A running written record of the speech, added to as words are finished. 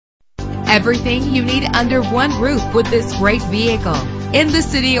Everything you need under one roof with this great vehicle. In the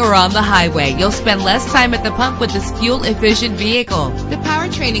city or on the highway, you'll spend less time at the pump with this fuel-efficient vehicle. The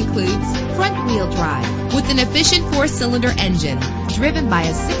powertrain includes front-wheel drive with an efficient 4-cylinder engine driven by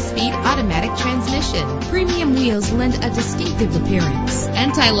a 6-speed automatic transmission. Premium wheels lend a distinctive appearance.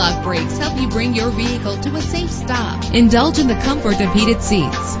 Anti-lock brakes help you bring your vehicle to a safe stop. Indulge in the comfort of heated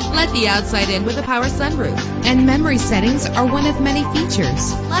seats. Let the outside in with a power sunroof. And memory settings are one of many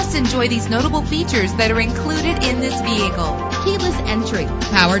features. Plus, enjoy these notable features that are included in this vehicle: keyless entry,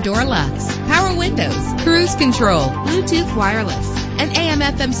 power door locks, power windows, cruise control, Bluetooth wireless, an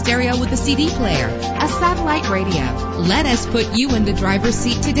AM/FM stereo with a CD player, a satellite radio. Let us put you in the driver's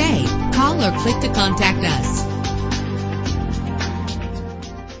seat today. Call or click to contact us.